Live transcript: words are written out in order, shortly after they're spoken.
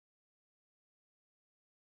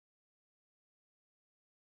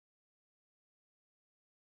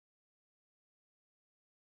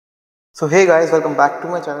So hey guys, welcome back to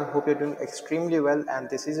my channel. Hope you're doing extremely well, and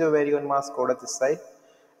this is your very own mass code at this side.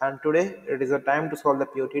 And today it is a time to solve the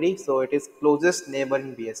POTD. So it is closest neighbor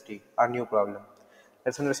in BST, our new problem.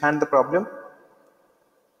 Let's understand the problem.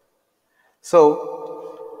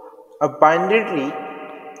 So a binary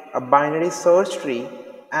search tree,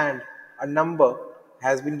 and a number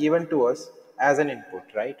has been given to us as an input,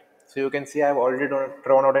 right? So you can see I have already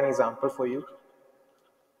drawn out an example for you.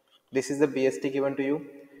 This is the BST given to you.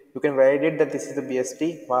 You can validate that this is the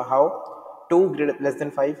BST. How? 2 less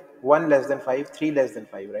than 5, 1 less than 5, 3 less than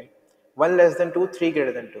 5, right? 1 less than 2, 3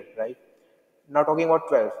 greater than 2, right? Now talking about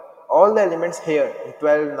 12. All the elements here in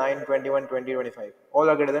 12, 9, 21, 20, 25, all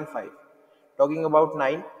are greater than 5. Talking about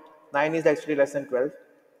 9, 9 is actually less than 12.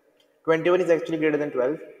 21 is actually greater than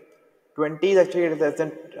 12. 20 is actually less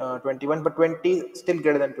than 21, but 20 is still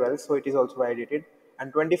greater than 12, so it is also validated.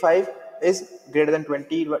 And 25 is greater than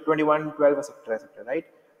 20, 21, 12, etc., etc., right?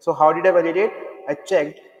 So how did I validate? I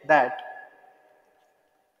checked that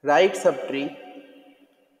right subtree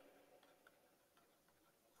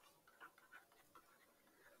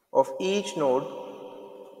of each node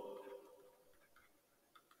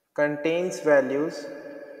contains values,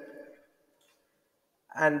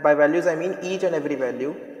 and by values I mean each and every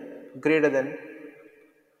value greater than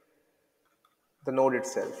the node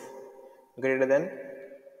itself, greater than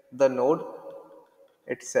the node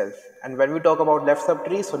itself. And when we talk about left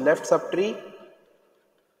subtree, so left subtree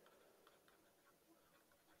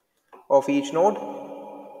of each node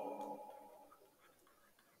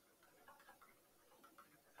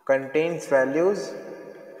contains values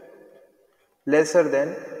lesser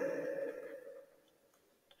than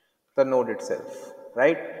the node itself,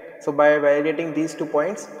 right? So by validating these 2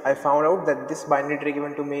 points, I found out that this binary tree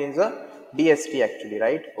given to me is a BST actually,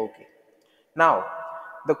 right? Okay. Now,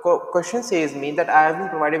 the question says me that I have been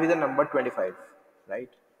provided with the number 25, right?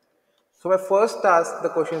 So my first task, the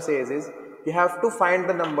question says, is you have to find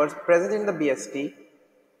the numbers present in the BST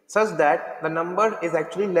such that the number is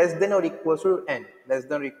actually less than or equals to n, less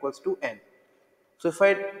than or equals to n. So if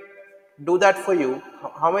I do that for you,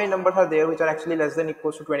 how many numbers are there which are actually less than or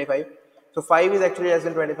equals to 25? So 5 is actually less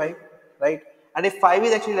than 25, right? And if 5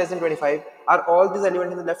 is actually less than 25, are all these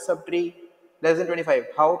elements in the left subtree less than 25?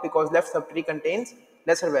 How? Because left subtree contains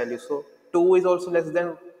lesser values. So 2 is also less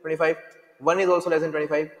than 25, 1 is also less than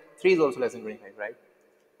 25, 3 is also less than 25, right?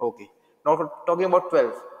 Okay. Now talking about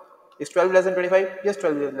 12. Is 12 less than 25? Yes,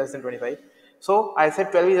 12 is less than 25. So I said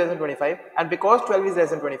 12 is less than 25, and because 12 is less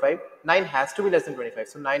than 25, 9 has to be less than 25.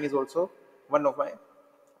 So 9 is also one of my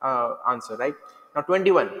answer, right? Now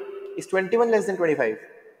 21. Is 21 less than 25?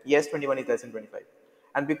 Yes, 21 is less than 25.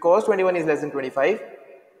 And because 21 is less than 25,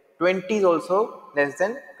 20 is also less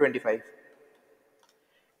than 25.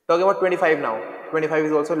 Talking about 25 now. 25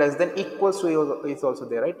 is also less than equals to is also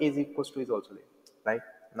there, right? Is equals to is also there, right?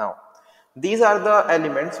 Now, these are the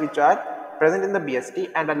elements which are present in the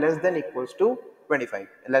BST and are less than equals to 25,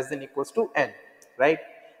 less than equals to n, right?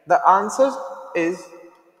 The answer is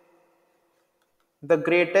the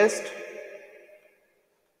greatest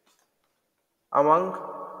among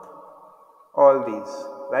all these,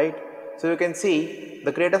 right? So you can see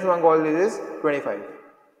the greatest among all these is 25.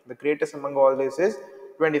 The greatest among all these is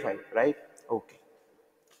 25, right? Okay.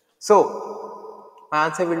 So my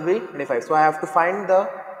answer will be 25. So I have to find the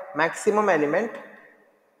maximum element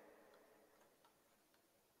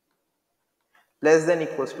less than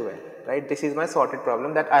equals to n, right? This is my sorted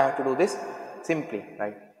problem that I have to do this simply,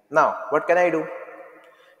 right? Now, what can I do?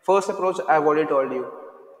 First approach I have already told you.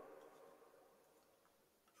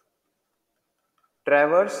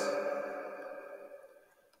 Traverse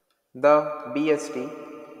the BST,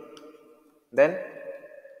 then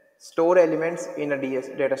store elements in a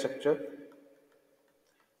data structure,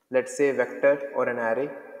 let's say vector or an array,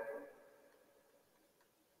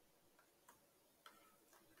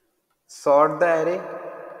 sort the array.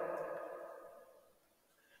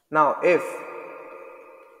 Now if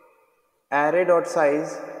array dot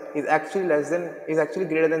size is actually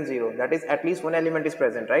greater than 0, that is at least one element is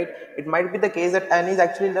present, right? It might be the case that n is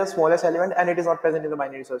actually the smallest element and it is not present in the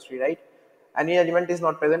binary search tree, right? Any element is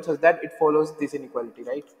not present such that it follows this inequality,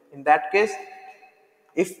 right? In that case,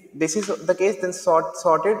 if this is the case, then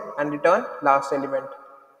sorted and return last element.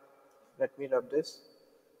 Let me rub this,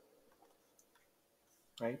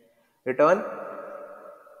 right? Return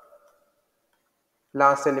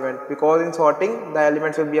last element, because in sorting the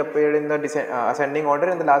elements will be appeared in the ascending order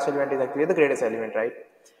and the last element is actually the greatest element, right?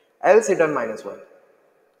 Else return -1.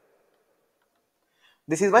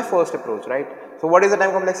 This is my first approach, right? So what is the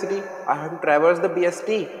time complexity? I have to traverse the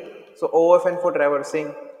BST, so O of n for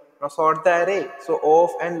traversing. Now sort the array, so O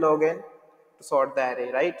of n log n to sort the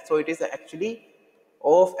array, right? So it is actually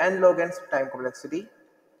O of n log n time complexity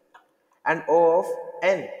and O of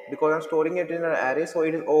n, because I'm storing it in an array, so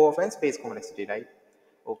it is O of n space complexity, right?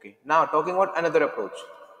 Okay, now talking about another approach.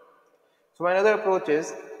 So another approach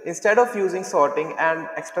is, instead of using sorting and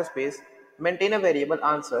extra space, maintain a variable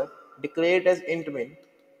answer, declare it as int min,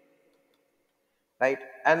 right?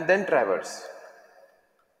 And then traverse,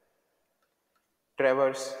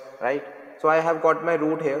 right? So I have got my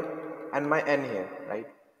root here and my n here, right?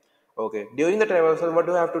 Okay, during the traversal, what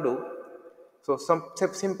do I have to do? So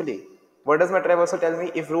simply, what does my traversal tell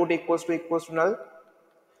me? If root equals to null,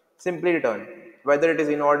 simply return. Whether it is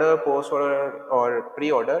in order, post order, or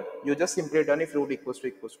pre-order, you just simply return if root equals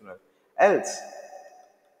to null. Else,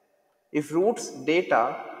 if root's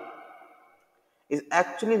data is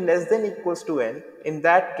actually less than equals to n, in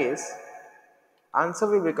that case, answer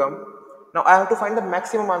will become, now I have to find the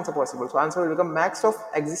maximum answer possible. So answer will become max of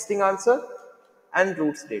existing answer and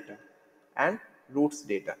roots data,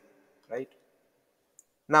 right?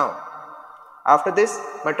 Now, after this,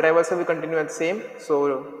 my traversal will continue at the same.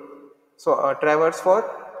 So traverse for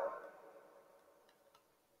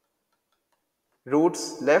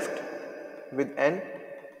roots left with n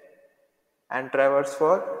and traverse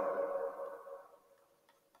for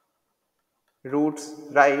roots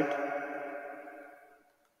right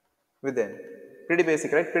with n. Pretty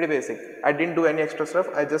basic, right? Pretty basic. I didn't do any extra stuff.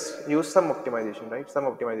 I just used some optimization, right? Some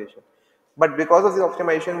optimization. But because of the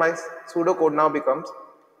optimization, my pseudocode now becomes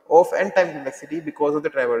of n time complexity because of the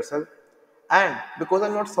traversal, and because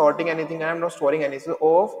I'm not sorting anything and I'm not storing anything, so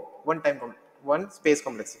O of one space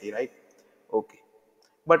complexity, right? Okay.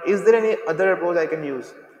 But is there any other approach I can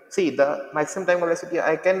use? See, the maximum time complexity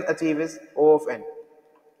I can achieve is O of n,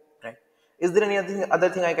 right? Is there any other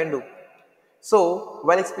thing I can do? So,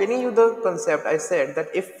 while explaining you the concept, I said that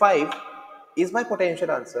if 5 is my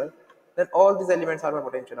potential answer, then all these elements are my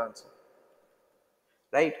potential answer,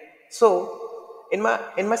 right? So, in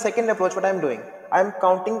my second approach, what I'm doing, I'm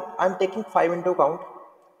taking 5 into account.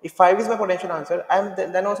 If 5 is my potential answer, I'm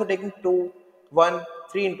then also taking 2, 1,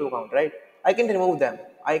 3 into account, right? I can remove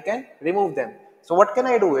them. So, what can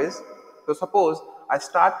I do is, so suppose I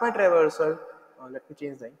start my traversal, let me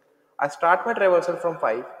change that. I start my traversal from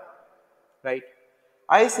 5, right?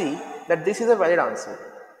 I see that this is a valid answer.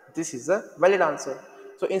 This is a valid answer.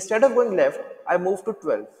 So instead of going left, I move to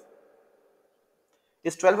 12.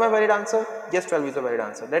 Is 12 my valid answer? Yes, 12 is a valid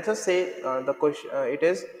answer. Let us say the question it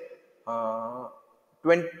is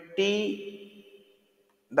 20.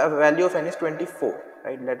 The value of n is 24,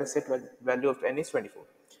 right? Let us say value of n is 24,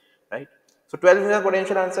 right? So 12 is a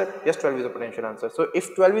potential answer. Yes, 12 is a potential answer. So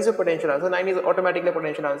if 12 is a potential answer, 9 is automatically a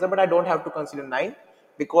potential answer, but I don't have to consider 9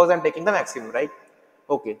 because I'm taking the maximum, right?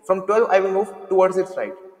 Okay, from 12 I will move towards its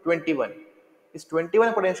right, 21. Is 21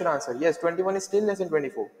 a potential answer? Yes, 21 is still less than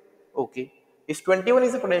 24. Okay, if 21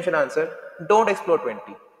 is a potential answer, don't explore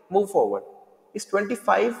 20. Move forward. Is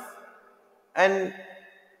 25 an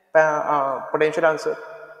potential answer?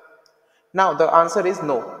 Now the answer is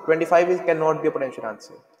no. 25 cannot be a potential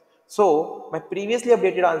answer. So my previously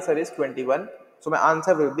updated answer is 21. So my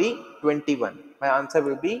answer will be 21. My answer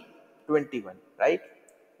will be 21, right?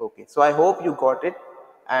 Okay. So I hope you got it.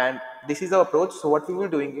 And this is the approach. So what we will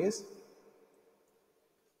be doing is,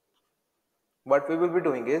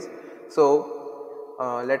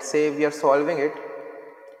 let's say we are solving it,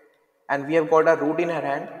 and we have got a root in our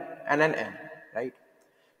hand and an n, right?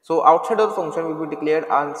 So outside of the function, we will declare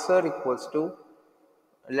answer equals to,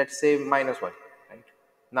 let's say, -1, right?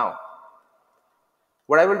 Now,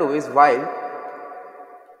 what I will do is, while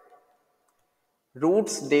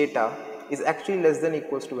roots data is actually less than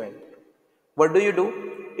equals to n, what do you do?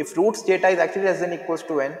 If roots data is actually less than equals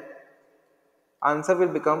to n, answer will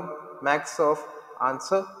become max of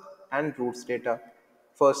answer and roots data,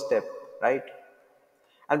 first step, right?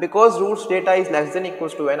 And because roots data is less than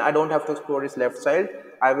equals to n, I don't have to explore its left side.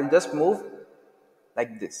 I will just move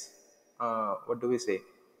like this. What do we say?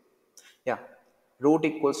 Yeah, root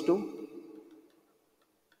equals to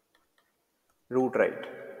root right.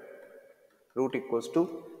 Root equals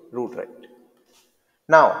to root right.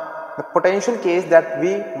 Now, the potential case that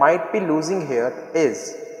we might be losing here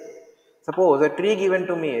is, suppose a tree given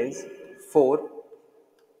to me is 4,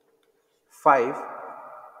 5,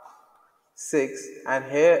 6, and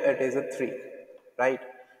here it is a 3, right?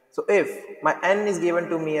 So if my n is given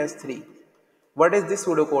to me as 3, what is this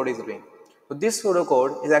pseudocode is doing? So this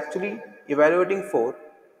pseudocode is actually evaluating 4,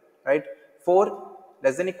 right? 4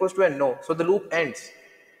 less than equals to n, no. So the loop ends.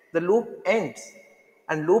 The loop ends,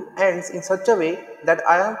 and loop ends in such a way that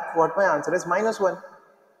I have got my answer as -1.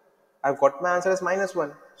 I've got my answer as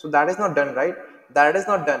 -1. So that is not done, right? That is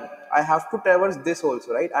not done. I have to traverse this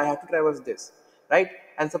also, right? I have to traverse this, right?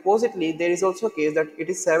 And supposedly there is also a case that it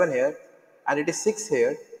is 7 here, and it is 6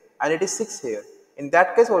 here, and it is 6 here. In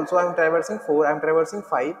that case also I am traversing 4, I am traversing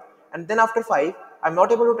 5, and then after 5 I am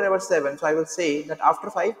not able to traverse 7, so I will say that after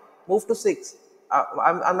 5 move to 6.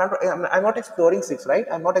 I'm not exploring 6, right?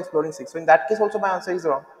 I'm not exploring 6. So in that case also my answer is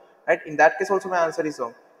wrong, right? In that case also my answer is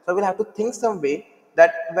wrong. So I will have to think some way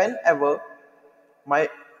that whenever my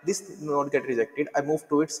this node get rejected, I move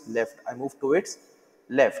to its left. I move to its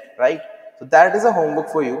left, right? So that is a homework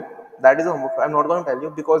for you. That is a homework. I'm not going to tell you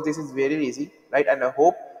because this is very easy, right? And I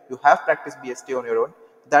hope you have practiced BST on your own.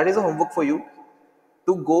 That is a homework for you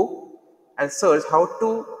to go and search how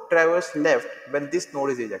to traverse left when this node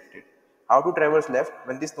is ejected. How to traverse left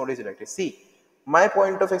when this node is ejected. See, my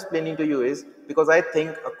point of explaining to you is because I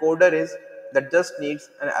think a coder is that just needs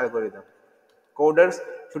an algorithm. Coders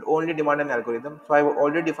should only demand an algorithm. So I have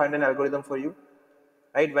already defined an algorithm for you,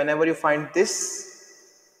 right? Whenever you find this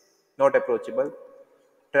not approachable,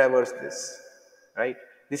 traverse this, right?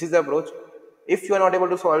 This is the approach. If you are not able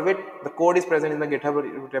to solve it, the code is present in the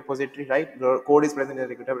GitHub repository, right? The code is present in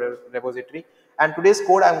the GitHub repository. And today's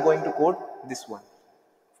code, I'm going to code this one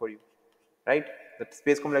for you, right? The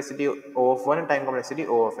space complexity O of 1 and time complexity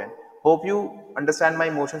O of n. Hope you understand my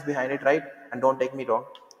emotions behind it, right? And don't take me wrong,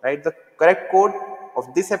 right? The correct code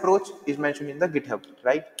of this approach is mentioned in the GitHub,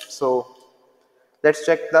 right? So let's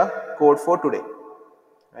check the code for today,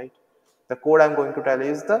 right? The code I'm going to tell you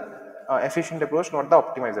is the efficient approach, not the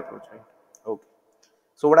optimized approach, right? Okay.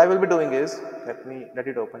 So what I will be doing is, let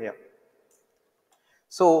it open here.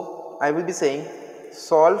 So I will be saying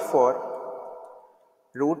solve for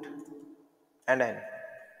root and n.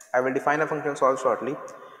 I will define a function solve shortly,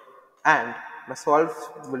 and my solve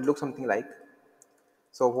will look something like,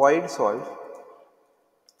 so void solve,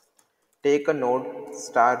 take a node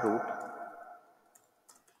star root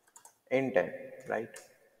int n, right?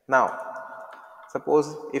 Now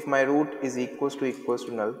suppose if my root is equals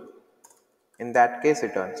to null, in that case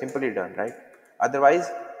return, simply return, right?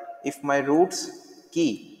 Otherwise, if my root's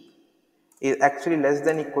key is actually less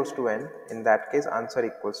than equals to n, in that case answer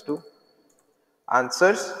equals to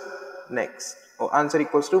answers next, or answer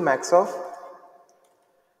equals to max of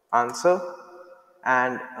answer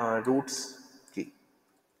and roots key.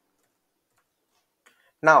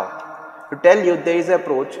 Now to tell you, there is an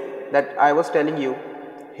approach that I was telling you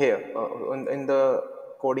here in the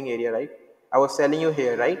coding area, right? I was telling you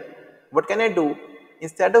here, right? What can I do?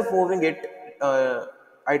 Instead of moving it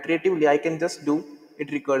iteratively, I can just do it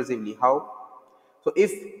recursively. How? So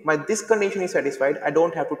if my this condition is satisfied, I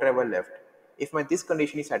don't have to travel left. If my this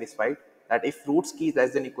condition is satisfied, that if roots key is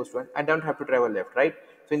less than equals to 1, I don't have to travel left, right?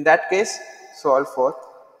 So in that case, solve for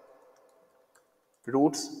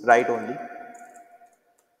roots right only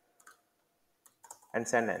and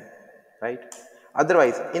send n, right?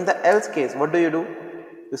 Otherwise, in the else case, what do?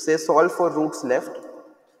 You say solve for roots left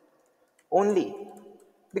only,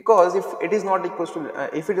 because if it is not equals to,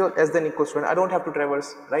 if it is less than equals to 1, I don't have to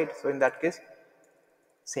traverse, right? So in that case,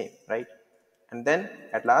 same, right? And then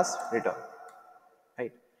at last return,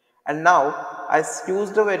 right? And now I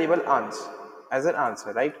use the variable ans as an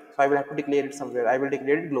answer, right? So I will have to declare it somewhere. I will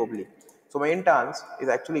declare it globally. So my int ans is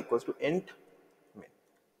actually equals to int min,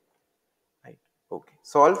 right? Okay,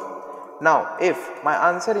 solve. Now if my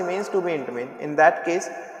answer remains to be int min, in that case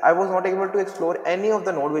I was not able to explore any of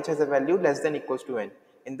the node which has a value less than equals to n.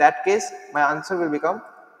 In that case my answer will become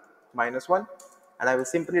 -1 and I will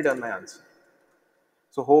simply return my answer.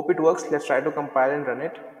 So hope it works. Let's try to compile and run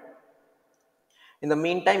it. In the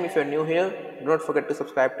meantime, if you're new here, do not forget to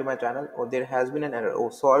subscribe to my channel. Or there has been an error. Oh,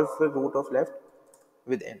 solve the root of left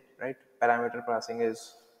with n, right? Parameter passing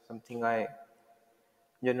is something I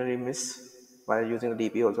generally miss while using the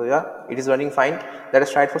DP also. Yeah, it is running fine. Let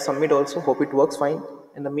us try it for submit also. Hope it works fine.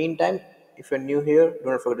 In the meantime, if you're new here, do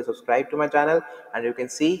not forget to subscribe to my channel. And you can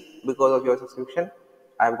see, because of your subscription,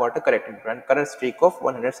 I have got a current streak of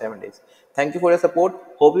 107 days. Thank you for your support.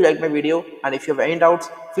 Hope you liked my video. And if you have any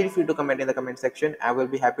doubts, feel free to comment in the comment section. I will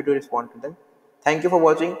be happy to respond to them. Thank you for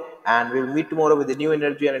watching, and we'll meet tomorrow with a new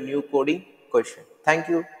energy and a new coding question. Thank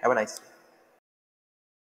you. Have a nice day.